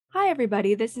Hi,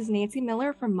 everybody. This is Nancy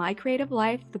Miller from My Creative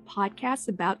Life, the podcast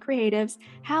about creatives,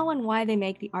 how and why they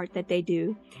make the art that they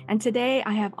do. And today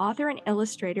I have author and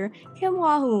illustrator Kim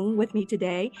Hwa Hoong with me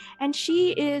today. And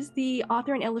she is the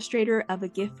author and illustrator of A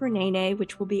Gift for Nene,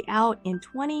 which will be out in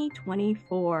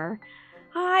 2024.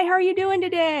 Hi, how are you doing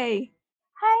today?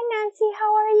 Hi, Nancy.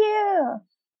 How are you?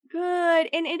 Good.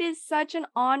 And it is such an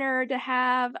honor to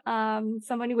have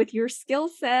somebody with your skill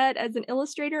set as an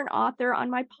illustrator and author on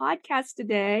my podcast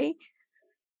today.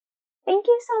 Thank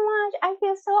you so much. I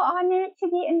feel so honored to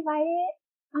be invited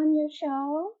on your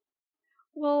show.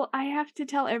 Well, I have to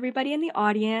tell everybody in the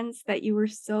audience that you were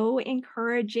so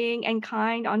encouraging and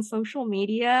kind on social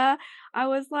media. I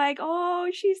was like, oh,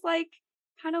 she's like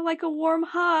kind of like a warm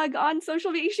hug on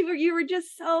social media. You were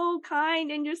just so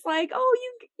kind and just like, oh,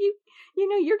 you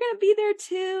know, you're gonna be there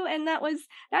too. And that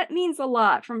means a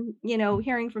lot from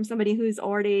hearing from somebody who's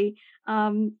already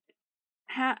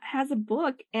has a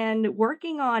book and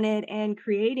working on it and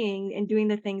creating and doing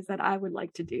the things that I would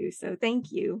like to do. So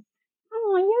thank you.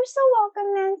 Oh, you're so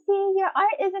welcome, Nancy. Your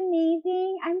art is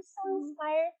amazing. I'm so Mm.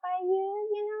 inspired by you.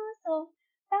 So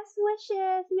best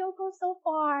wishes. You'll go so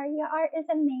far. Your art is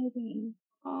amazing.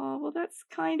 Oh, well, that's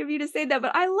kind of you to say that,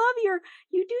 but I love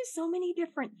you do so many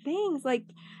different things, like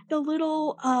the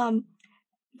little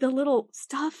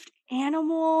stuffed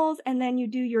animals, and then you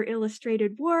do your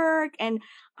illustrated work, and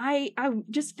I'm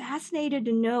just fascinated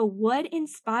to know what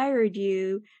inspired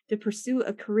you to pursue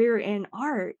a career in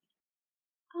art.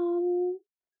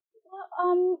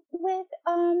 Um, with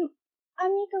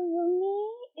amigurumi,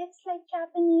 it's like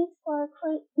Japanese for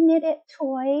knitted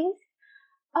toys.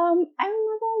 I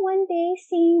remember one day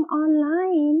seeing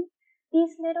online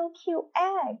these little cute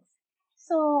eggs.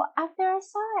 So after I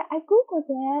saw it, I Googled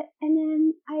it and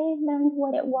then I learned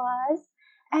what it was.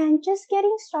 And just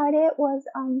getting started was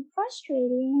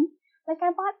frustrating. Like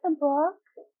I bought the book,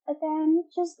 but then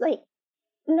just like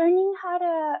learning how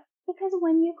to, because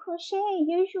when you crochet,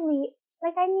 usually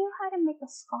like I knew how to make a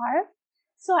scarf.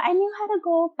 So I knew how to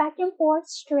go back and forth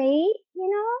straight.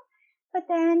 But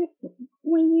then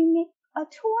when you make a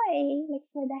toy, like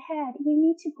for the head, you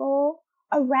need to go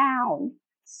around.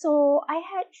 So I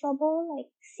had trouble like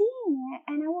seeing it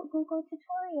and I would Google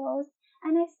tutorials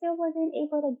and I still wasn't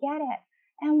able to get it.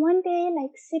 And one day,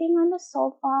 like sitting on the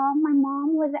sofa, my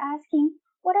mom was asking,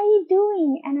 what are you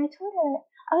doing? And I told her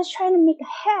I was trying to make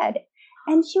a head.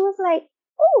 And she was like,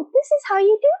 oh, this is how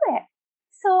you do it.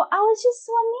 So I was just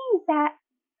so amazed that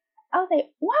I was like,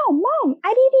 wow, mom,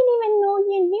 I didn't even know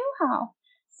you knew how.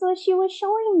 So she was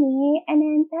showing me, and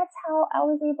then that's how I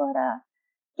was able to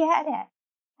get it.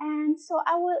 And so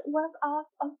I would work off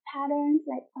of patterns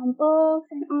like from books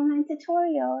and online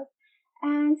tutorials.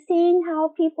 And seeing how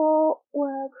people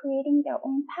were creating their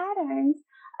own patterns,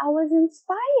 I was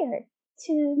inspired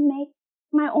to make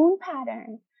my own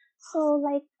pattern. So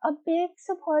like a big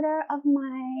supporter of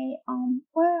my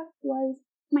work was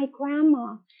my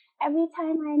grandma. Every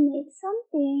time I made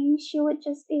something, she would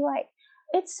just be like,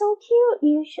 it's so cute,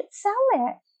 you should sell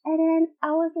it. And then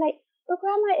I was like, but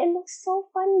grandma, it looks so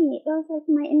funny. It was like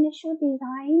my initial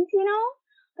designs.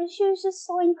 But she was just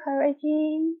so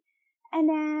encouraging. And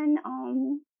then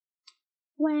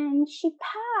when she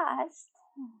passed,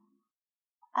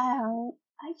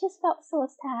 I just felt so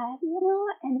sad.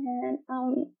 And then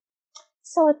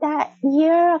so that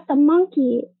year of the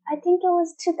monkey, I think it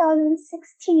was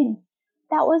 2016.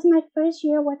 That was my first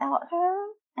year without her,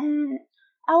 and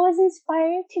I was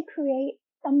inspired to create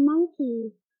the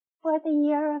monkey for the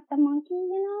year of the monkey.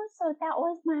 So that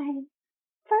was my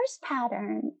first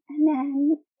pattern, and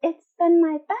then it's been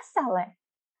my bestseller.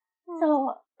 Oh,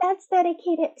 So that's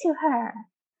dedicated to her.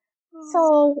 oh.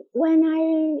 So when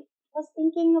I was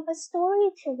thinking of a story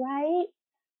to write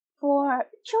for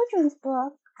children's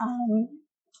book,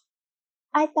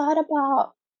 I thought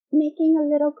about making a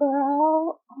little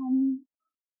girl,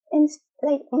 and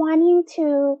like wanting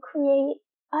to create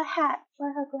a hat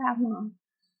for her grandma.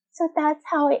 So that's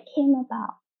how it came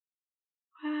about.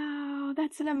 Wow,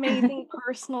 that's an amazing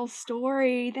personal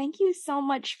story. Thank you so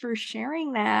much for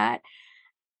sharing that.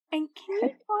 And can you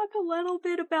talk a little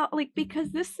bit about like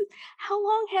because this is how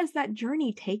long has that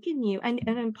journey taken you? And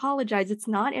I apologize, it's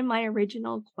not in my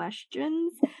original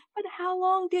questions, but how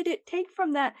long did it take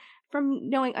from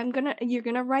knowing you're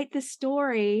gonna write this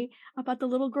story about the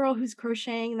little girl who's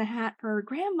crocheting the hat for her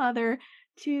grandmother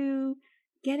to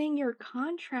getting your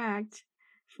contract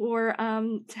for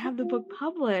to have the book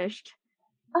published?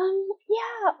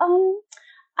 Yeah,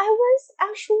 I was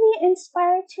actually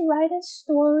inspired to write a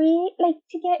story, like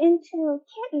to get into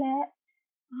Kidlit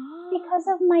because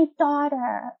Oh, of my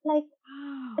daughter. Like,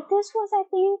 wow. this was, I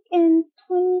think, in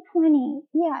 2020.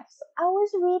 Yes, I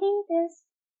was reading this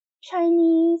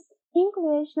Chinese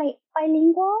English, like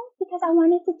bilingual, because I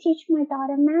wanted to teach my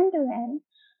daughter Mandarin.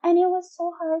 And it was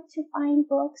so hard to find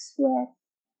books with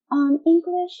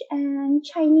English and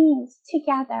Chinese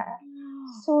together.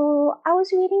 Oh. So I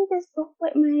was reading this book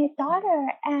with my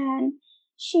daughter, and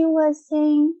she was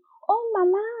saying, "Oh,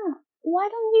 Mama, why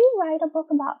don't you write a book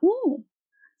about me?"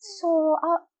 So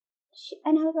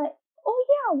and I was like, "Oh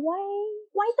yeah,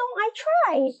 why don't I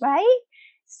try, right?"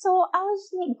 So I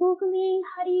was like Googling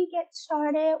how do you get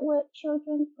started with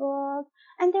children's book,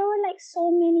 and there were like so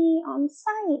many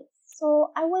sites.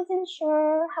 So I wasn't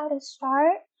sure how to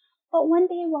start, but one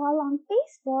day while on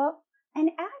Facebook, an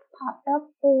ad popped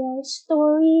up for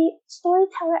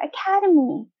Storyteller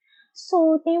Academy.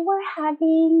 So they were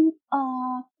having a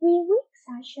 3-week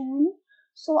session.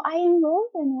 So I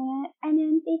enrolled in it, and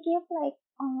then they give like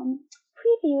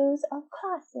previews of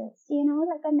classes,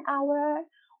 like an hour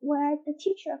where the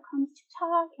teacher comes to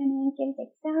talk and then gives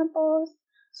examples.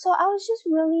 So I was just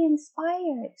really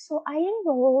inspired. So I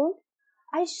enrolled.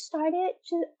 I just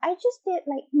did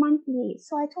like monthly.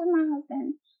 So I told my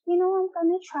husband, I'm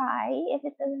gonna try. If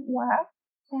it doesn't work,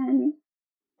 then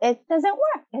it doesn't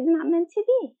work. It's not meant to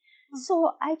be.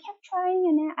 So I kept trying,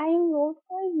 and then I enrolled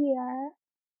for a year.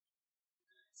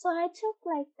 So I took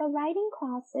like the writing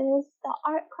classes, the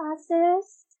art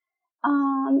classes.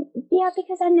 Yeah,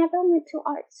 because I never went to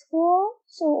art school.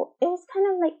 So it was kind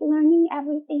of like learning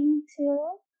everything too.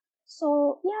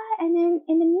 So yeah, and then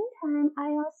in the meantime, I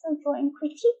also joined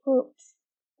critique groups,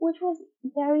 which was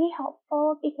very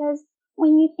helpful because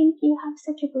when you think you have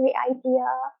such a great idea,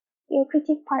 your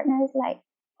critique partner is like,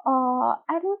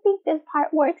 I don't think this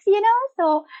part works.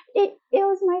 So it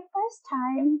was my first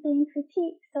time being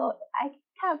critiqued. So I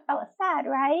kind of felt sad,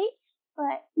 right?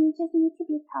 But you just need to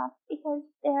be tough because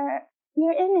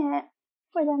you're in it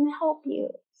for them to help you.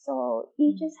 So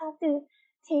you just have to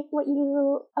take what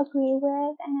you agree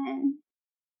with and then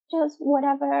just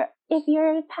whatever. If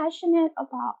you're passionate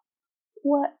about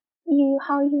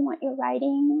how you want your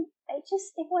writing, like just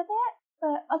stick with it.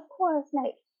 But of course,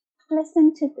 like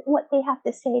listen to what they have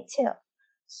to say too.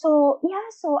 So yeah,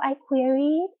 so I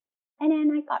queried and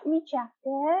then I got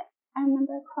rejected. I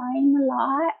remember crying a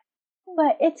lot,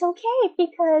 but it's okay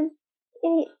because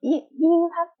you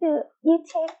have to, you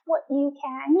take what you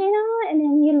can, and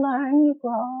then you learn, you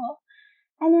grow.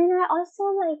 And then I also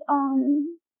like, I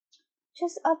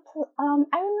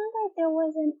remember there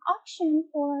was an auction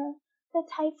for the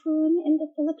typhoon in the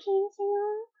Philippines. So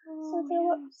Oh, there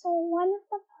were, yeah. so one of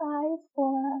the prize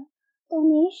for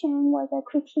donation was a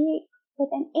critique with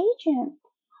an agent.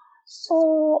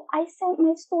 So I sent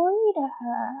my story to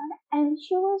her, and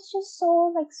she was just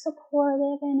so like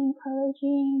supportive and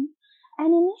encouraging.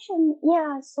 And initially,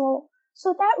 yeah, so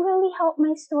that really helped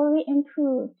my story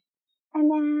improve. And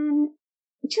then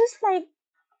just like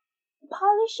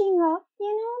polishing up,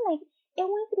 like it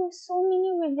went through so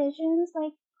many revisions.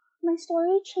 Like my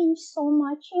story changed so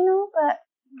much, but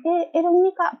it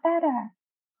only got better.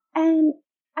 And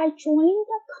I joined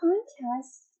a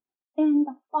contest in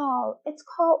the fall. It's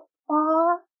called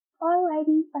Fall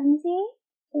Writing Frenzy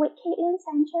with Caitlin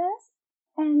Sanchez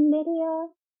and Lydia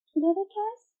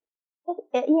Ludicus.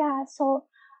 Yeah, so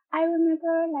I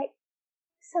remember like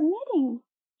submitting.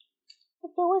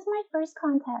 It was my first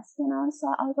contest. So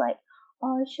I was like,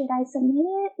 oh, should I submit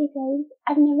it? Because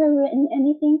I've never written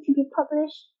anything to be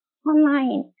published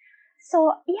online.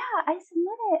 So yeah, I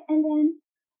submitted, and then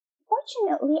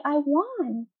fortunately, I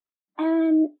won.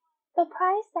 And the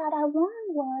prize that I won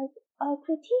was a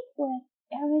critique with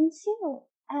Erin Sue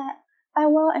at By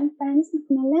Will and Friends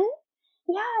Macmillan.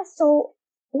 Yeah, so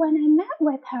when I met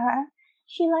with her,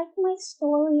 she liked my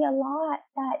story a lot,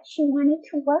 that she wanted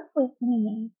to work with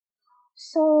me.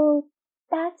 So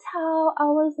that's how I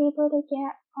was able to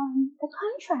get the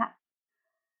contract.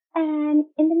 And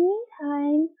in the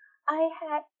meantime, I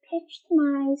had pitched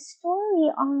my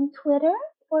story on Twitter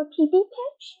for PB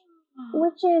Pitch, Oh,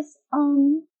 which is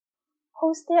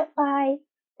hosted by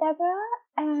Deborah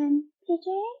and PJ.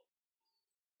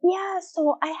 Yeah,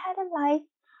 so I had a like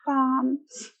from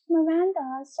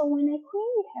Miranda. So when I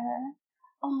queried her,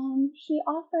 she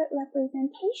offered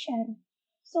representation.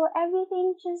 So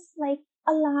everything just like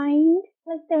aligned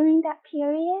like during that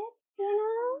period, you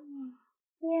know? oh.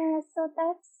 Yeah, so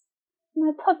that's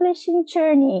my publishing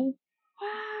journey.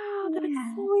 Wow, that's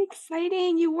Yes. so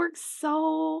exciting. You worked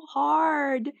so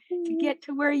hard to Mm, get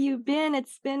to where you've been.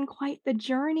 It's been quite the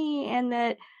journey, and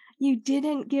that you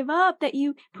didn't give up, that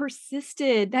you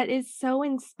persisted. That is so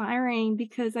inspiring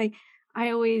because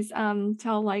I always,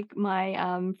 tell, like,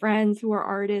 my, friends who are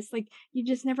artists, like, you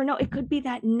just never know. It could be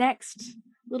that next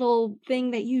little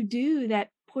thing that you do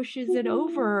that pushes it Mhm.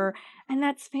 over, and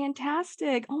that's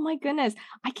fantastic. Oh my goodness.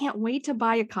 I can't wait to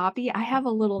buy a copy. I have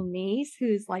a little niece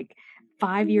who's, like,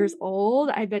 5 years Mhm. old.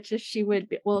 I bet you she would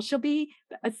be well, she'll be,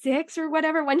 6 or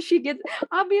whatever when she gets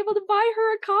I'll be able to buy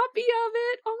her a copy of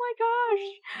it. Oh my Oh,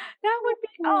 gosh. That would be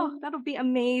that's oh, nice. that'll be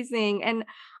amazing, and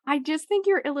I just think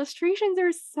your illustrations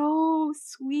are so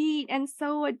sweet and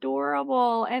so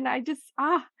adorable, and I just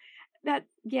that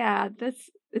yeah, that's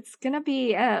it's gonna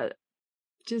be,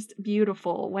 just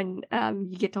beautiful when,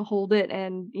 you get to hold it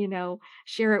and,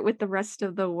 share it with the rest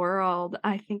of the world.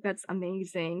 I think that's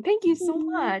amazing. Thank you so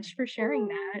Mhm. much for sharing Oh,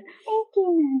 that. thank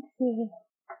you, Nancy.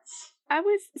 I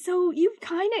was so you've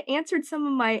kinda answered some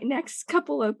of my next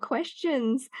couple of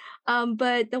questions,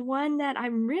 but the one that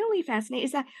I'm really fascinated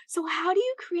is that so how do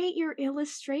you create your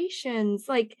illustrations?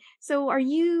 Like, so are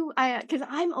you because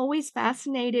I'm always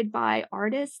fascinated by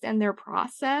artists and their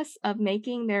process of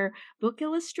making their book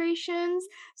illustrations.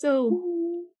 So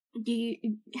Mhm. do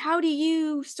you how do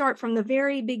you start from the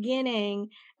very beginning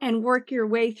and work your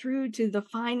way through to the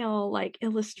final, like,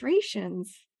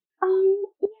 illustrations?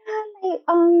 Yeah, like,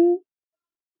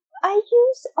 I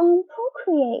use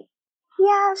Procreate.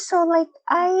 Yeah, so like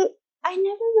I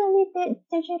never really did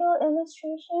digital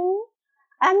illustration.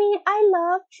 I mean, I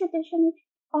love traditional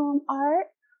art,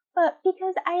 but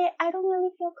because I don't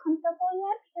really feel comfortable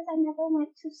yet because I never went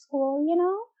to school, you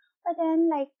know. But then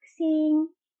like seeing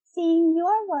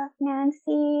your work,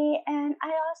 Nancy, and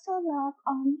I also love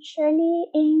Shirley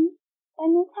in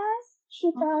Benitez.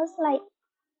 She does like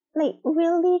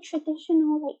really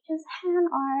traditional, like just hand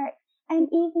art, and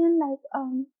even like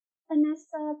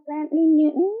Vanessa Brantley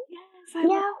Newton, Yes, I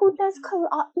love yeah, who does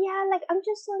yeah, like I'm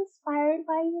just so inspired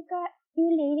by you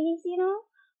ladies, you know.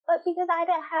 But because I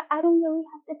don't really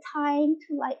have the time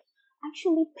to like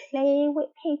actually play with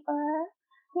paper.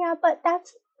 Yeah, but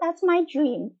that's my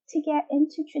dream to get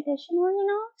into traditional, you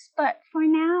know. But for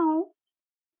now,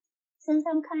 since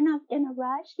I'm kind of in a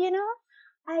rush, you know,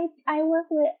 I work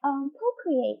with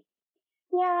Procreate.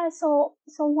 Yeah, so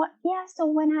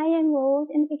when I enrolled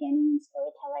in the beginning in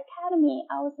Storyteller Academy,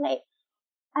 I was like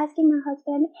asking my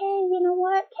husband, hey, you know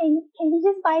what? Can you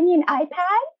just buy me an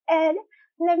iPad and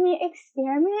let me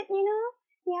experiment, you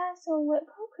know? Yeah, so with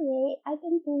Procreate, I've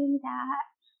been doing that.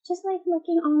 Just like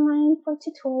looking online for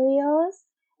tutorials.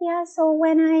 Yeah, so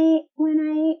when I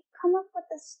come up with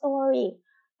a story,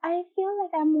 I feel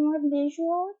like I'm more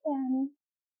visual than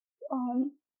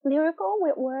lyrical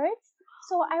with words.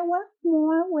 So I work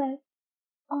more with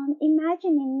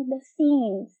imagining the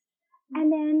scenes,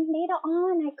 and then later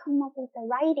on I come up with the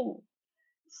writing.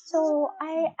 So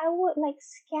I would like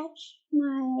sketch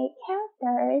my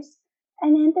characters,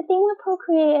 and then the thing with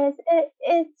Procreate is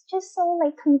it's just so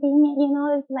like convenient, you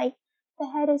know. If like the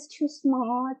head is too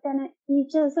small, then you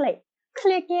just like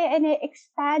click it and it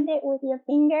expand it with your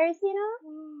fingers, you know.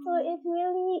 So Mm. it's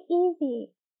really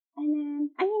easy. And then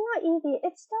I mean not easy,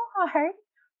 it's still hard,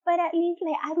 but at least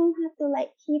like I don't have to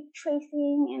like keep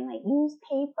tracing and like use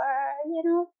paper, you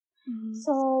know. Mhm.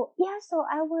 So yeah, so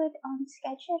I would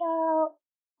sketch it out,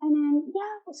 and then yeah,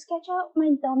 I would sketch out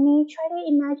my dummy, try to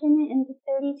imagine it in the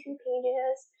 32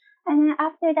 pages, and then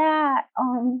after that,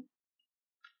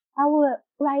 I would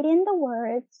write in the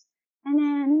words, and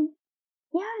then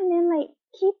yeah, and then like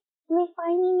keep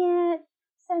refining it,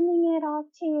 sending it off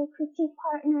to critique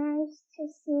partners to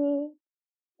see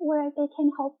where they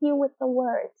can help you with the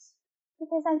words,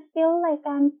 because I feel like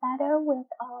I'm better with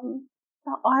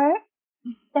the art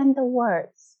than the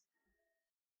words.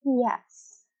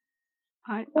 Yes.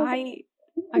 I Is I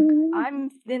mhm, I'm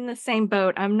in the same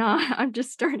boat. I'm not I'm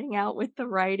just starting out with the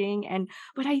writing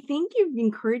but I think you've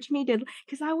encouraged me to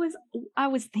because I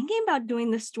was thinking about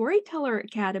doing the Storyteller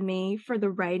Academy for the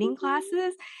writing mhm,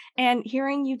 classes, and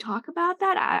hearing you talk about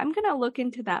that, I'm gonna look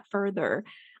into that further,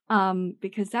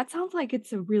 because that sounds like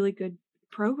it's a really good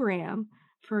program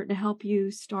for to help you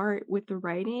start with the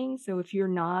writing, so if you're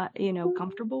not, mhm,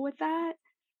 comfortable with that.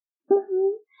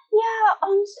 mhm. Yeah,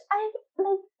 I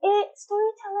like it.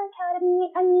 Storyteller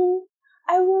Academy. I mean,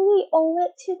 I really owe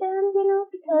it to them, you know,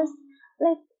 because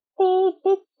like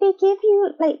they give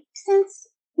you like since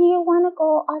you want to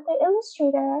go author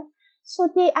illustrator, so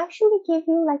they actually give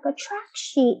you like a track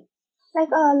sheet, like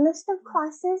a list of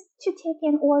classes to take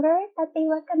in order that they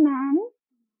recommend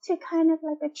to kind of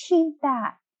like achieve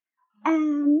that.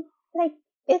 And like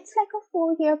it's like a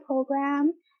 4 year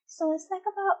program, so it's like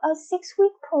about a 6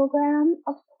 week program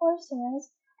of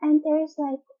courses, and there's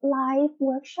like live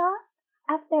workshop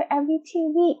after every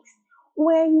 2 weeks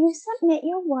where you submit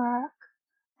your work,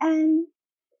 and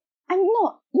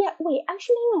No, yeah, wait,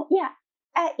 actually, no, yeah.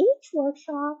 At each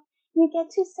workshop, you get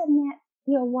to submit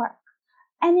your work.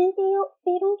 And then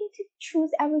they don't get to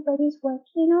choose everybody's work,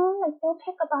 you know? Like they'll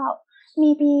pick about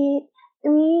maybe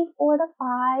 3, 4 to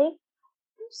 5.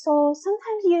 So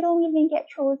sometimes you don't even get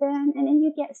chosen and then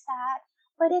you get sad.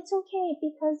 But it's okay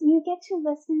because you get to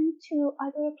listen to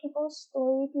other people's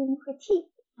story being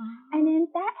critiqued. And Oh, then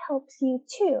that helps you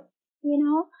too. You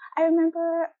know, I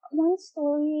remember one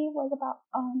story was about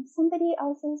somebody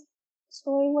else's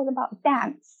story was about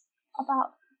dance,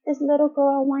 about this little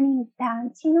girl wanting to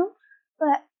dance, you know,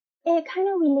 but it kind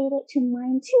of related to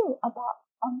mine too about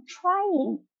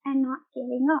trying and not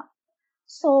giving up.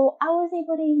 So I was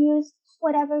able to use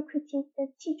whatever critique the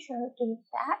teacher gave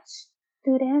that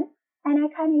student, and I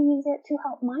kind of use it to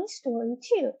help my story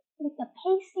too, like the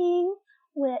pacing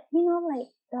with, you know, like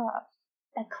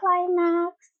the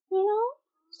climax, you know.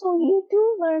 So you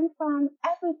do learn from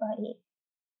everybody.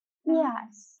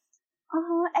 Yes.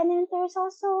 And then there's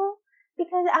also,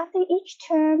 because after each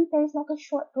term there's like a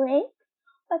short break,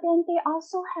 but then they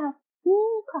also have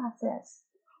mini classes,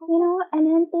 you oh, know, and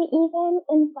then they even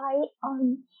invite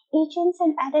agents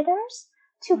and editors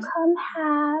to wow. come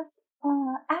have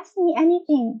ask me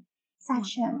anything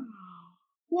session.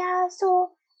 Wow. Yeah,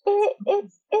 so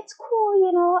it's cool,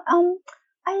 you know.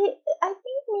 I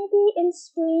think maybe in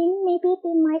spring maybe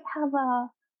they might have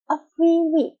a free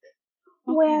week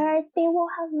Okay. where they will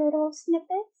have little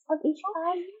snippets of each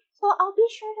class. Okay. So I'll be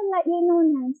sure to let you know,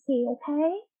 Nancy,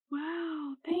 okay?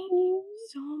 Wow, thank you Mm-hmm.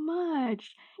 so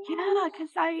much. Yeah. Yeah, because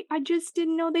I just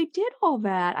didn't know they did all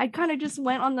that. I kinda just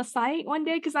went on the site one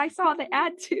day because I saw the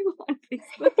ad too on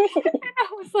Facebook, and I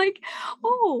was like,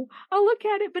 "Oh, I'll look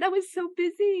at it," but I was so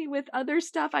busy with other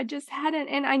stuff, I just hadn't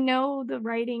and I know the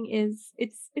writing is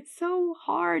it's so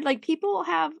hard, like, people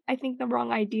have, I think, the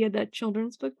wrong idea that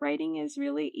children's book writing is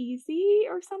really easy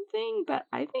or something, but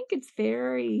I think it's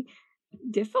very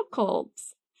difficult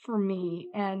for me,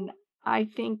 and I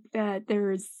think that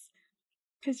there's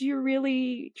because you're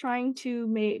really trying to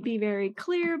be very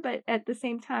clear, but at the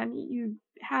same time, you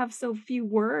have so few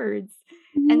words,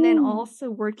 and then Mm.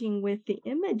 also working with the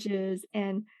images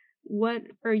and what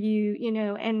are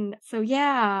and so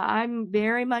yeah, I'm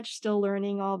very much still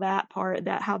learning all that part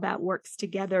that how that works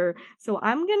together. So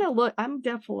I'm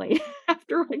definitely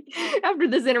after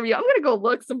this interview, I'm gonna go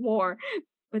look some more.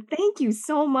 But thank you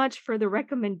so much for the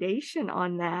recommendation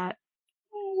on that.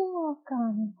 You're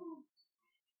welcome.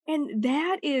 And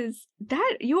that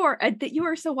you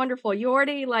are so wonderful. You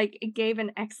already like gave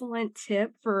an excellent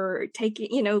tip for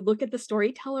look at the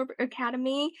Storyteller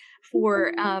Academy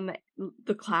for Mhm.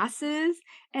 the classes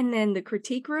and then the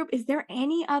critique group. Is there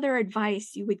any other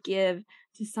advice you would give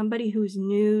to somebody who's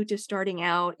new to starting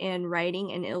out in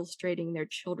writing and illustrating their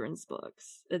children's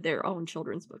books, their own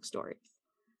children's book stories?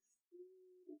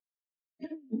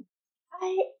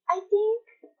 I think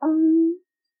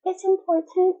it's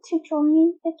important to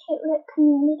join the Kidlit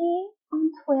community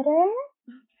on Twitter.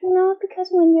 You know, because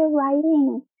when you're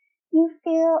writing,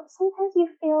 sometimes you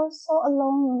feel so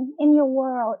alone in your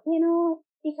world. You know,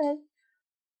 because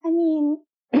I mean,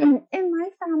 in my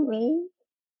family,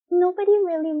 nobody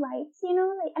really writes, you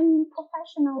know, like, I mean,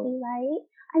 professionally, right?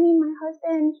 I mean, my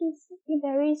husband, he's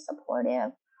very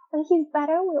supportive. Like, he's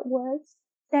better with words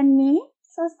than me.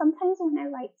 So sometimes when I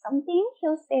write something,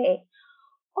 he'll say,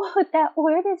 "Oh, that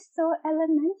word is so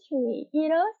elementary," you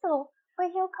know? So,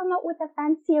 but he'll come up with a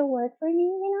fancier word for me,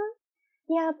 you know?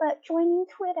 Yeah, but joining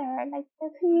Twitter, like the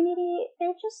community,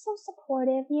 they're just so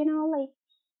supportive, you know, like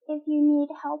if you need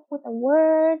help with a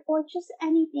word or just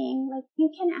anything, like you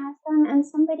can ask them and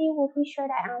somebody will be sure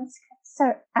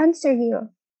to answer you.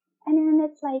 And then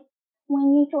it's like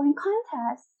when you join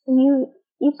contests, you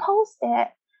post it,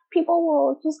 people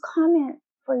will just comment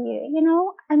for you, you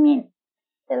know? I mean,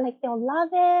 they'll love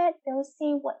it, they'll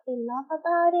say what they love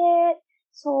about it.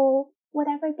 So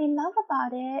whatever they love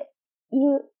about it,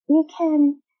 you you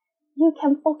can you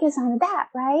can focus on that,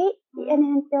 right? And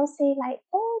then they'll say like,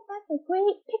 "Oh, that's a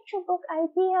great picture book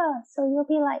idea." So you'll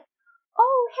be like,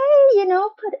 "Oh, hey, you know,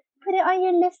 put it on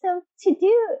your list of to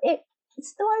do it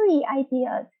story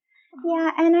ideas."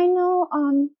 Yeah, and I know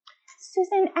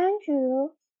Susan Andrew,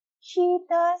 she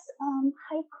does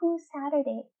haiku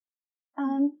Saturday.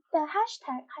 The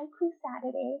hashtag haiku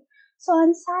Saturday. So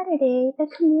on Saturday, the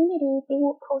community they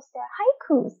will post their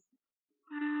haikus.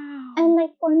 Wow. And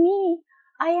like for me,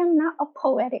 I am not a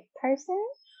poetic person,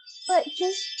 but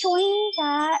just joining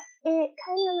that, it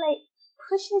kind of like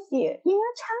pushes you, you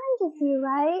know, challenges you,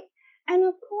 right? And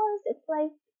of course, it's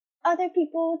like other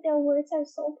people, their words are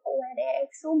so poetic,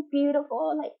 so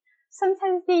beautiful. Like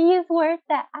sometimes they use words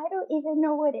that I don't even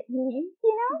know what it means,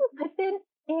 you know, but then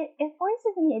it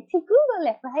forces me to Google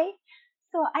it, right?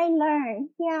 So I learn.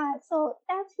 Yeah. So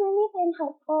that's really been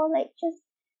helpful. Like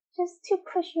just to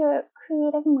push your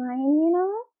creative mind, you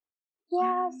know?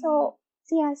 Yeah. Mm. So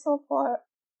yeah. So for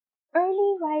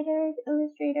early writers,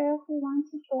 illustrators who want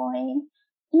to join,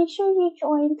 make sure you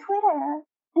join Twitter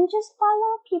and just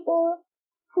follow people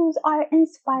whose art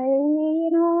inspire you,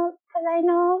 you know? Cause I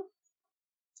know,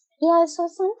 yeah, so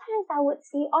sometimes I would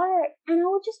see art and I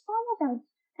would just follow them.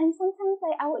 And sometimes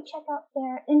like I would check out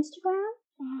their Instagram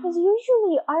because Mm.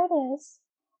 usually artists,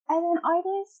 as an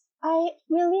artist, I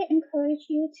really encourage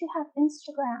you to have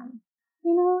Instagram.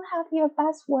 You know, have your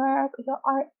best work, your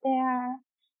art there,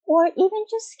 or even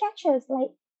just sketches,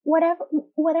 like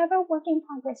whatever work in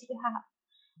progress you have.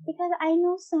 Because I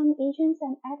know some agents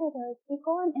and editors, they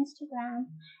go on Instagram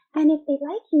and if they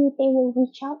like you, they will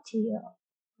reach out to you.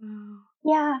 Wow.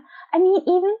 Yeah, I mean,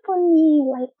 even for me,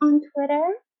 like on Twitter,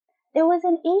 there was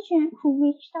an agent who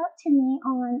reached out to me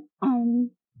on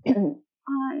on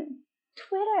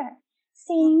Twitter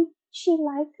saying she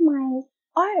liked my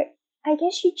art. I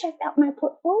guess she checked out my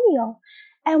portfolio,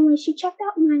 and when she checked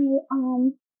out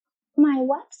my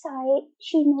website,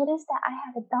 she noticed that I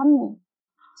had a dummy.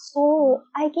 So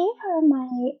I gave her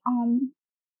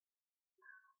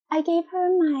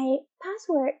my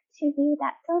password to view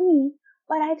that dummy,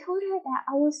 but I told her that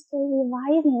I was still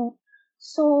revising.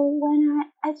 So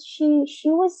as she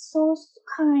was so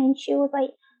kind, she was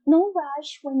like, "No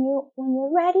rush. When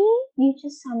you're ready, you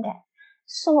just send it."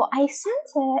 So I sent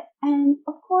it, and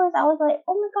of course I was like,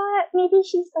 "Oh my god, maybe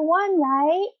she's the one,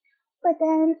 right?" But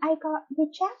then I got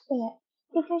rejected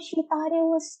because she thought it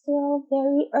was still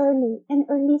very early in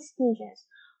early stages.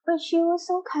 But she was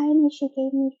so kind and she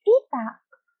gave me feedback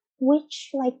which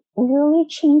like really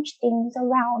changed things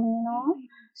around, you know.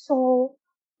 So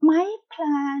my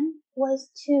plan was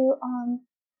to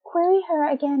query her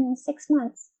again in 6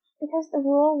 months because the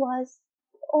rule was,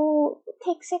 oh,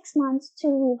 take 6 months to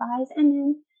revise and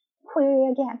then query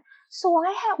again. So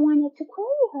I had wanted to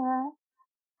query her.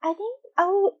 I think I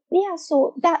would, yeah.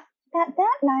 So that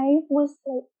deadline was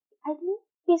like I think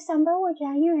December or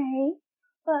January,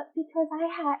 but because I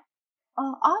had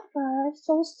offer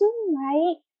so soon,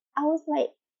 right? I was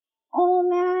like, oh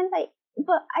man, like,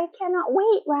 but I cannot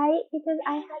wait, right? Because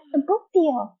I had the book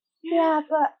deal. Yeah. Yeah,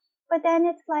 but then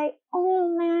it's like,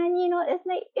 oh man, you know, it's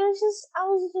like it was just I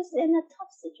was just in a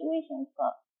tough situation,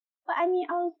 but I mean,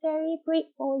 I was very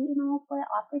grateful, you know, for the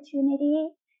opportunity.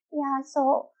 Yeah,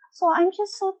 so I'm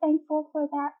just so thankful for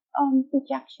that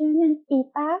rejection and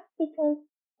feedback because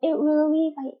it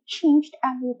really like changed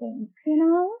everything, you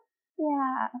know?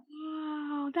 Yeah.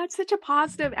 Wow, that's such a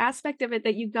positive aspect of it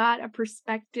that you got a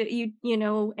perspective you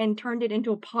know, and turned it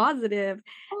into a positive,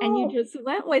 and you Oh. just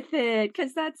went with it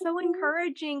because that's so Mhm.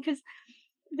 encouraging. Because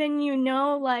then you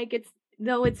know, like, it's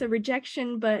though it's a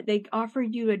rejection, but they offer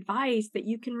you advice that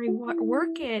you can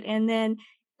work Mhm. it, and then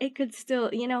it could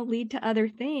still, you know, lead to other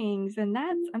things, and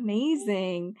that's Mhm.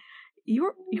 amazing.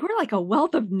 You're like a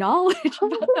wealth of knowledge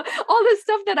about all the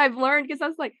stuff that I've learned. Because I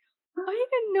was like, I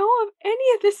didn't know of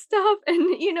any of this stuff,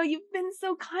 and, you know, you've been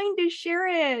so kind to share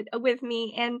it with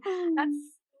me, and that's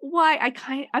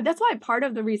Mm. that's why part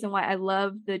of the reason why I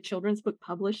love the children's book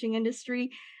publishing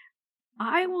industry.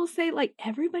 I will say, like,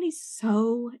 everybody's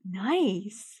so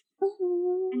nice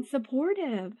and Mhm.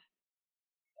 supportive.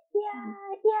 Mm.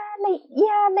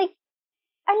 Yeah, like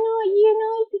I know, you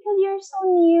know, because you're so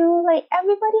new, like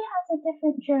everybody has a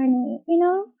different journey, you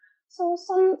know? So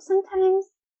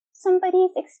sometimes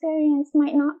somebody's experience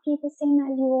might not be the same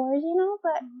as yours, you know,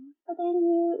 Mhm. but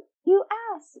then you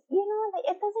ask, you know, like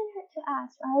it doesn't hurt to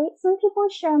ask, right? Some people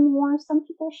share more, some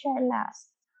people share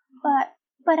less.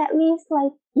 But at least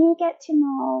like you get to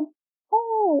know,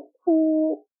 oh,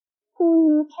 who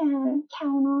you can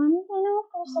count on, you know,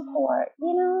 for support,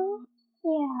 you know? Mhm.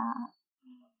 Yeah.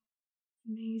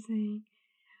 Amazing.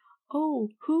 Oh,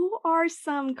 who are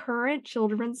some current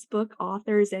children's book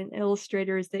authors and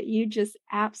illustrators that you just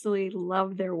absolutely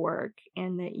love their work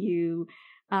and that you,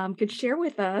 could share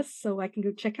with us so I can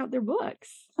go check out their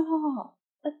books? Oh,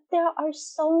 but there are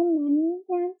so many,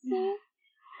 Nancy.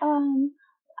 Um,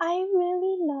 I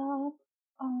really love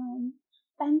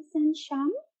Benson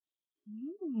Shum.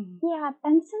 Mm. Yeah,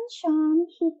 Benson Shum,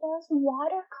 he does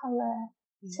watercolor.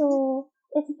 Mm. So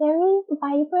it's very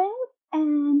vibrant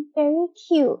and very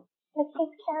cute. Like his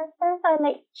characters are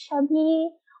like chubby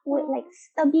with like Oh.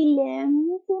 stubby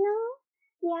limbs, you know?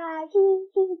 Yeah,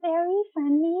 he's very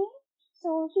friendly.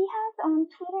 So he has on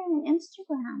Twitter and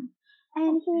Instagram.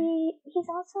 And Okay. he's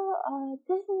also a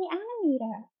Disney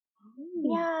animator. Oh.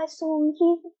 Yeah, so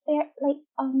he's very like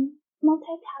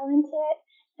multi talented,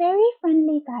 very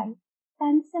friendly guy.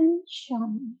 Benson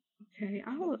Sean.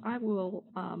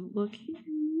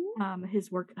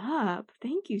 his work up.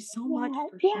 Thank you so much Yeah,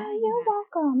 for yeah, sharing you're that.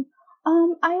 welcome.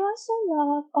 I also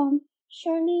love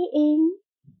Shirley Ing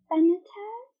Benitez.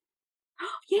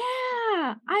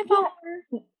 Yeah, I follow Yeah, her.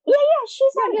 yeah, Yeah, yeah,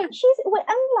 she's with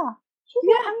Angela. She's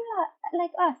with yeah. Angela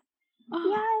like us. Oh,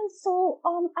 Yeah, so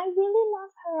I really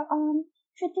love her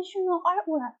traditional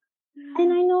artwork. And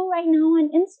yeah. I know right now on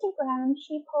Instagram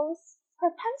she posts her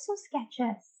pencil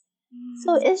sketches.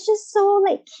 So Mm, it's just so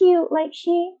like cute. Like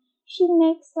she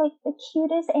makes like the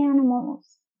cutest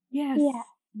animals. yes, Yeah,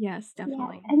 yes, yeah.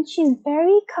 definitely. And she's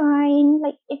very kind.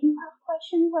 Like if you have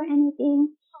questions or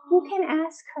anything, you Oh, can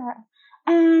ask her.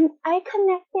 And I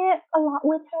connected a lot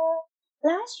with her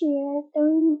last year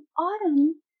during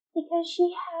autumn because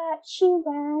she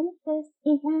ran this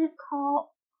event called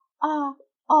uh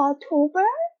October.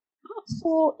 oh,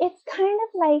 So it's kind of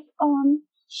like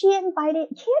she invited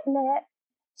Kidlit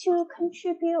to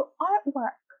contribute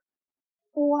artwork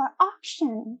for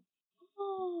auction.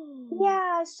 oh.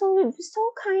 Yeah, so it was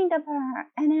so kind of her.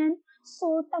 And then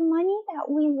so the money that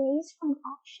we raised from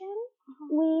auction, Oh,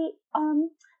 we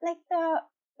like the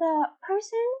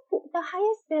person who, the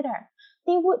highest bidder,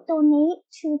 they would donate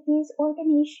to these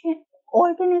organization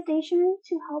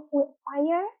to help with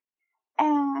fire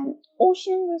and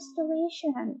ocean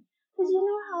restoration. Because you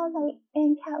know how like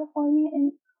in California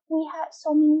and we had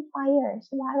so many fires,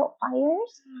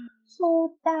 wildfires.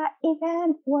 So that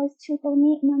event was to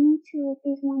donate money to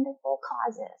these wonderful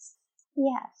causes.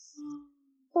 Yes. oh.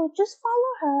 So just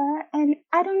follow her, and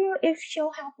I don't know if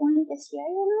she'll have one this year,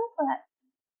 but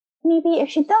maybe if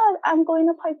she does, I'm going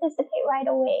to participate right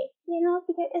away,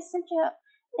 because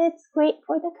it's great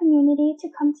for the community to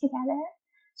come together.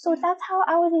 So Yeah. that's how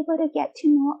I was able to get to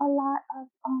know a lot of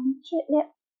kid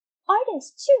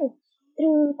artists too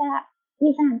through that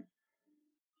event.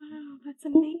 Wow, that's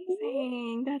Hmm.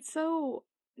 amazing. That's so,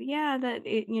 yeah, that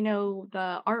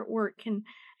the artwork can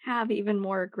have even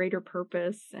more greater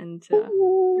purpose and to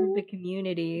serve the Hmm.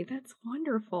 community. That's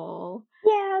wonderful.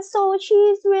 Yeah, so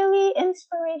she's really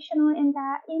inspirational in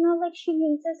that, like she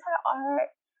uses her art,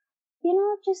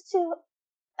 just to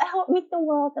help make the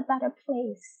world a better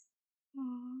place.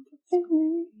 Oh, that's Hmm.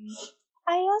 great.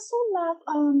 I also love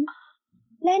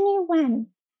Lenny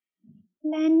Wen.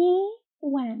 Lenny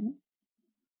Wen.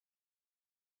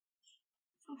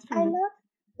 Sounds I familiar. love.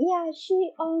 Yeah,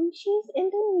 she's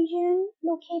Indonesian,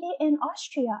 located in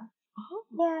Austria. Oh,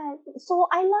 Yeah, so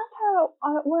I love her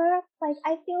artwork. Like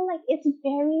I feel like it's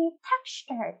very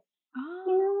textured.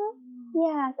 You oh, know?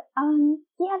 Yeah.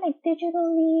 Yeah, like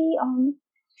digitally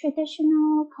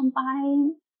traditional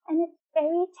combined, and it's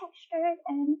very textured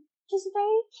and just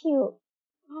very cute.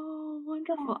 oh,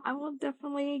 wonderful. Yeah. I will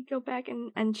definitely go back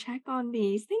and check on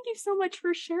these. Thank you so much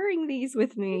for sharing these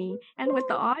with me and with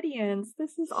the Yeah. audience.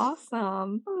 This is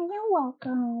awesome. Oh, you're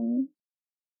welcome.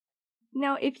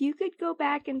 Now, if you could go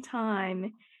back in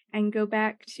time and go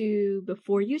back to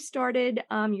before you started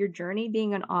your journey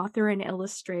being an author and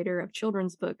illustrator of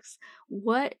children's books,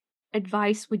 what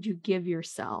advice would you give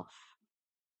yourself?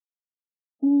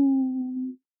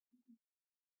 Mm,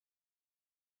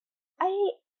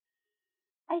 I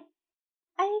I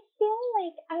I feel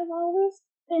like I've always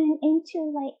been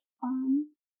into like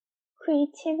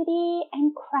creativity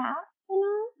and craft,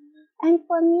 And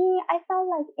for me, I felt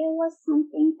like it was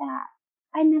something that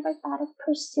I never thought of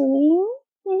pursuing,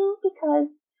 because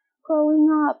growing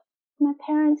up, my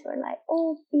parents were like,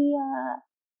 "Oh, be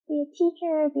a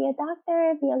teacher, be a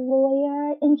doctor, be a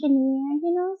lawyer,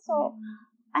 engineer," So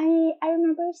I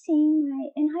remember seeing my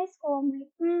in high school, my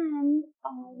friend,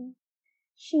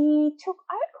 she took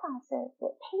art classes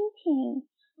with painting.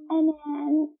 And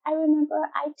then I remember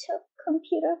I took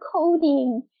computer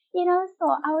coding, so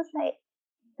I was like,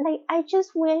 I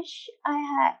just wish I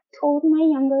had told my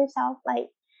younger self, like,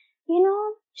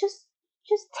 just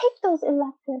take those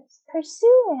electives,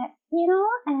 pursue it,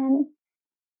 and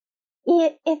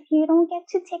if you don't get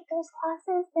to take those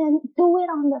classes, then do it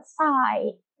on the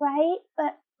side, right?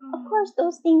 But of course, Mm.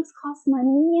 those things cost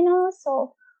money,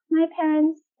 so my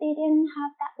parents, they didn't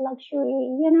have that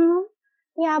luxury,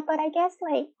 Yeah, but I guess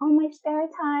like on my spare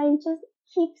time, just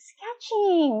keep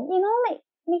sketching, like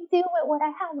make do with what I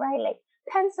have, right? Like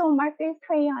pencil, markers,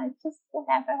 crayons, just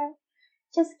whatever.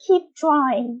 Just keep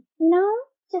drawing,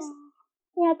 Just, Oh,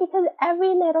 yeah, because every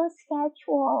little sketch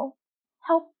will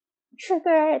help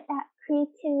trigger that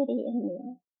creativity in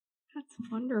you. that's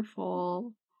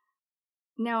wonderful.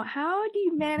 Now, how do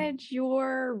you manage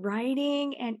your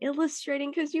writing and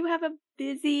illustrating? Because you have a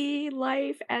busy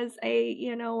life as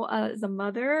as a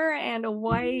mother and a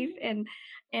wife and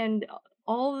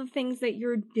all the things that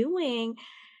you're doing.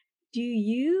 Do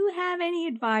you have any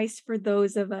advice for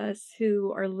those of us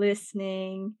who are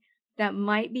listening that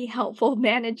might be helpful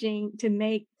managing to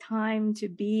make time to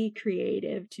be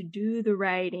creative, to do the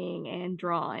writing and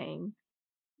drawing?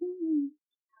 Mm,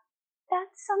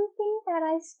 that's something that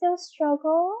I still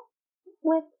struggle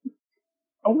with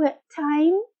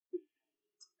time,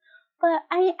 but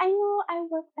I know I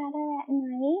work better at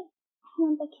night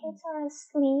when the kids are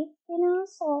asleep,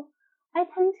 so I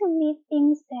tend to leave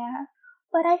things there.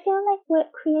 But I feel like with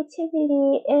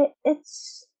creativity,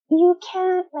 it's you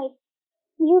can't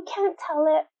tell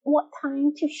it what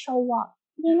time to show up.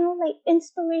 Like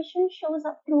inspiration shows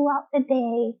up throughout the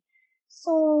day.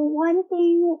 So one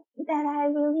thing that I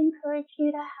really encourage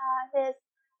you to have is,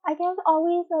 I guess,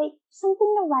 always like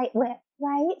something to write with,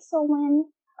 right? So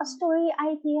when a story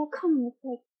idea comes,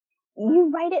 like you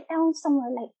write it down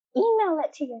somewhere, like email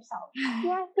it to yourself.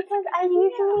 Yeah, because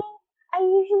Yeah. I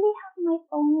usually have my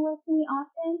phone with me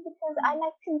often because I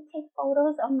like to take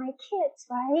photos of my kids,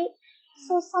 right?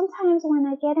 So sometimes when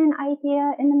I get an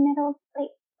idea in the middle,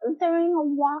 like during a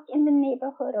walk in the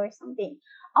neighborhood or something,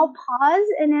 I'll pause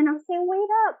and then I'll say, wait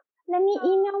up, let me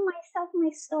email myself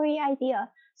my story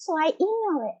idea. So I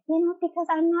email it, because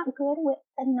I'm not good with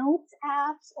the notes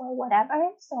apps or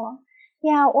whatever. So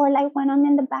yeah, or like when I'm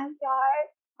in the backyard,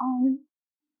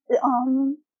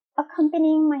 um,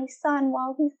 accompanying my son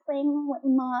while he's playing with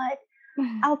mud,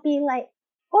 I'll be like,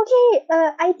 okay,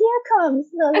 idea comes.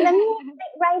 So let me like,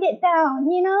 write it down,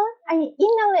 I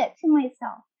email it to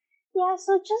myself. Yeah,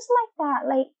 so just like that,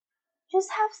 like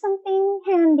just have something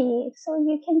handy so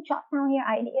you can jot down your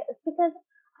ideas, because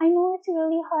I know it's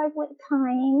really hard with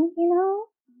time,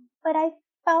 but I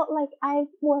felt like I've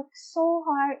worked so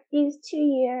hard these 2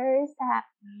 years that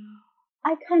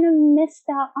I kind of missed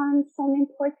out on some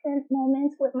important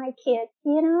moments with my kids.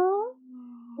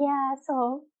 Yeah,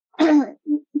 so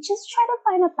just try to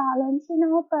find a balance,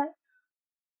 but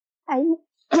I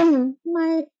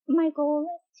my goal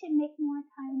is to make more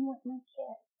time with my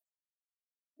kids.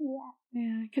 Yeah.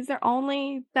 Yeah, because 'cause they're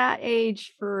only that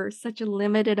age for such a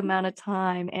limited amount of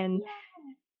time, and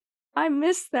I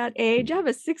miss that age. I have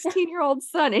a 16-year-old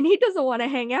son, and he doesn't wanna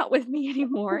hang out with me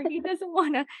anymore. He doesn't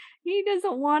wanna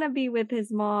be with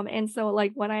his mom, and so,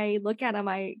 like, when I look at him,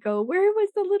 I go, "Where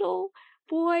was the little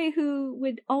boy who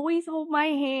would always hold my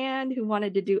hand, who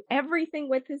wanted to do everything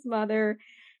with his mother?"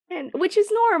 And which is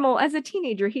normal. As a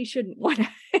teenager, he shouldn't wanna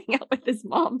hang out with his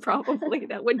mom probably,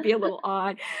 that would be a little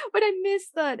odd, but I miss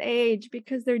that age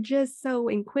because they're just so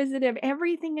inquisitive.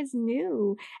 Everything is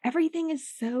new. Everything is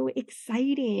so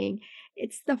exciting.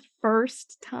 It's the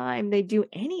first time they do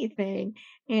anything,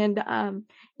 and,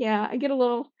 yeah, I get a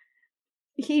little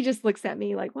he just looks at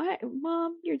me like, "What?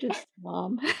 Mom, you're just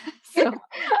mom." So,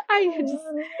 I just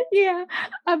yeah,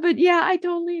 but yeah, I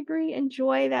totally agree.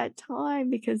 Enjoy that time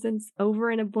because it's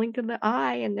over in a blink of the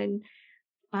eye, and then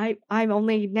I'm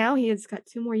only now he has got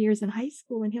 2 more years in high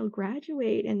school, and he'll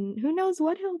graduate, and who knows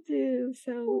what he'll do,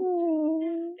 so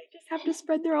Mm, they just have to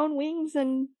spread their own wings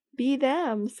and be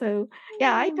them, so,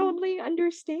 yeah, I mm. totally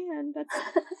understand, that's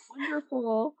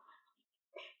wonderful.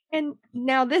 And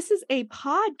now this is a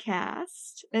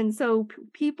podcast, and so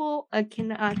people,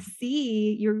 can,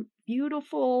 see your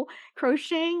beautiful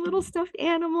crocheting little stuffed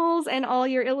animals and all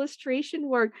your illustration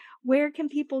work. Where can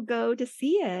people go to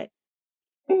see it?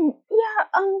 Yeah,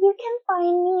 you can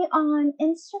find me on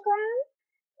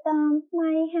Instagram.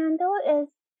 My handle is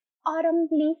Autumn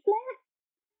Leaflet.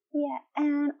 Yeah,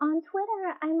 and on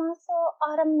Twitter, I'm also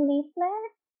Autumn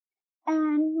Leaflet,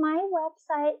 and my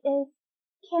website is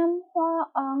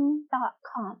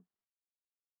kimhwaong.com.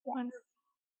 Yes. Wonderful.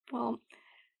 Well,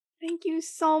 thank you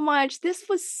so much. This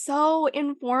was so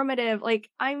informative. Like,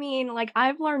 I mean, like,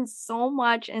 I've learned so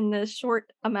much in this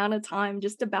short amount of time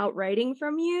just about writing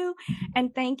from you.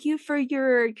 And thank you for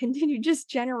your continued just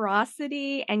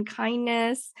generosity and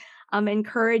kindness,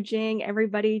 encouraging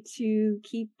everybody to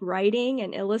keep writing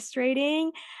and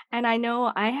illustrating. And I know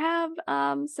I have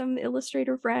some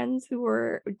illustrator friends who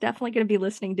are definitely going to be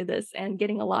listening to this and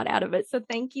getting a lot out of it. So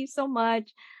thank you so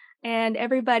much. And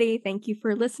everybody, thank you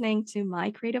for listening to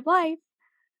My Creative Life.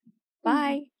 Mhm.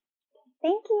 Bye.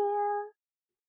 Thank you.